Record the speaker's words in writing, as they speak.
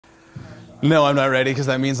No, I'm not ready because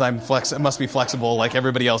that means I must be flexible like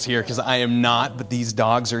everybody else here because I am not, but these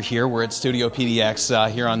dogs are here. We're at Studio PDX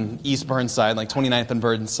here on East Burnside, like 29th and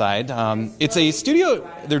Burnside. It's a studio,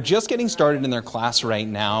 they're just getting started in their class right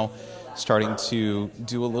now, starting to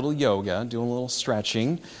do a little yoga, do a little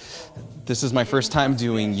stretching. This is my first time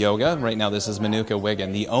doing yoga. Right now this is Manuka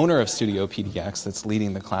Wiggin, the owner of Studio PDX that's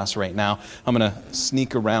leading the class right now. I'm going to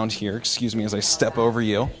sneak around here, excuse me as I step over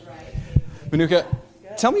you. Manuka,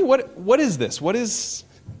 tell me what is this? What is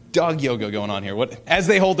dog yoga going on here? As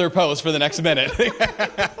they hold their pose for the next minute.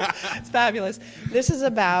 It's fabulous. This is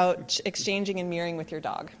about exchanging and mirroring with your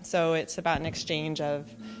dog. So it's about an exchange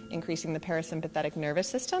of increasing the parasympathetic nervous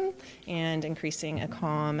system and increasing a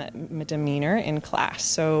calm demeanor in class.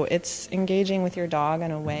 So it's engaging with your dog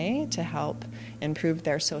in a way to help improve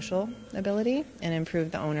their social ability and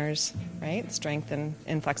improve the owner's strength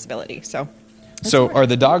and flexibility. So are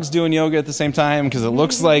the dogs doing yoga at the same time? Because it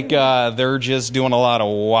looks like they're just doing a lot of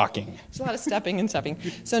walking. There's a lot of stepping and stepping.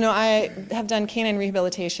 So no, I have done canine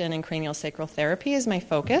rehabilitation and cranial sacral therapy is my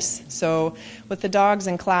focus. So with the dogs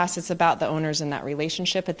in class, it's about the owners and that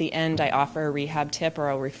relationship. At the end, I offer a rehab tip or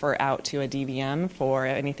I'll refer out to a DVM for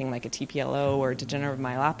anything like a TPLO or degenerative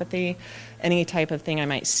myelopathy. Any type of thing I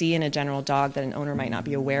might see in a general dog that an owner might not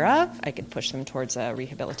be aware of, I could push them towards a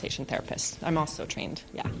rehabilitation therapist. I'm also trained,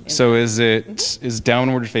 So is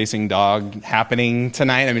downward facing dog happening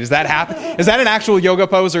tonight? I mean, does that happen? Is that an actual yoga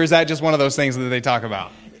pose or is that just one of those things that they talk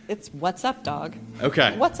about? It's what's up, dog.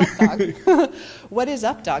 Okay. What's up, dog? What is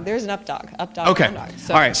up, dog? There's an up dog. Up dog, okay. Down dog.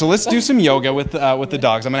 So. All right, so let's do some yoga with the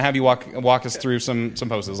dogs. I'm going to have you walk us through some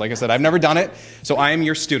poses. Like I said, I've never done it, so I am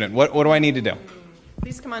your student. What do I need to do?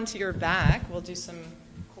 Please come onto your back. We'll do some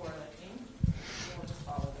core lifting. We'll just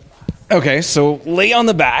follow the class. Okay, so lay on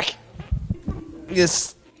the back.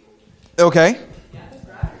 Yes. Okay.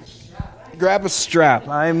 Grab a strap.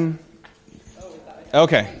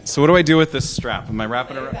 Okay, so what do I do with this strap? Am I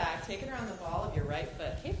wrapping it around? Take it around the ball of your right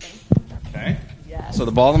foot. Okay. Yes. So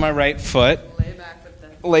the ball of my right foot. Lay back with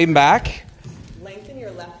the... Lay back. Lengthen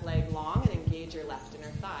your left leg long and engage your left inner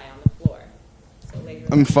thigh on the floor. So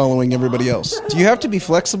I'm following everybody else. Do you have to be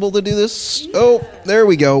flexible to do this? Yeah. Oh, there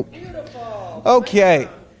we go. Beautiful. Okay.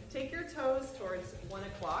 Take your toes towards 1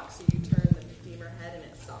 o'clock so you turn the femur head in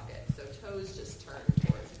its socket. So toes just turn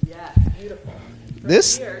towards. Yes, beautiful.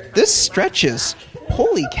 This stretches.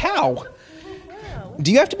 Holy cow.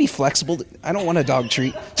 Do you have to be flexible? I don't want a dog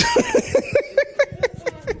treat.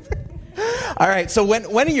 All right, so when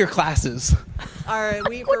are your classes? For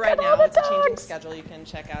right now, it's a changing schedule. You can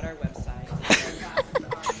check out our website.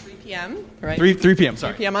 3 p.m., right? 3 p.m.,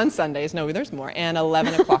 sorry. 3 p.m. on Sundays. No, there's more. And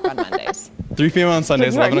 11 o'clock on Mondays. 3 p.m. on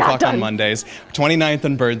Sundays, 11 o'clock on Mondays, 29th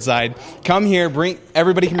and Burnside. Come here.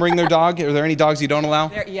 Everybody can bring their dog. Are there any dogs you don't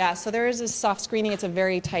allow? So there is a soft screening. It's a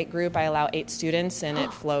very tight group. I allow 8 students, and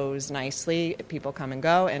it flows nicely. People come and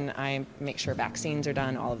go, and I make sure vaccines are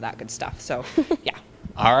done, all of that good stuff. So, yeah.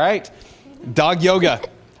 All right. Dog yoga.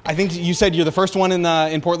 I think you said you're the first one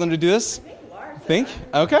in Portland to do this? I think you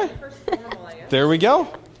are. Okay. There we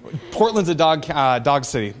go. Portland's a dog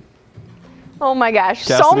city. Oh my gosh,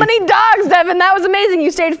 Cassidy? So many dogs, Devon. That was amazing.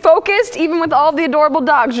 You stayed focused even with all the adorable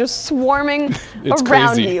dogs just swarming around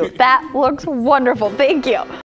crazy. you. That looks wonderful. Thank you.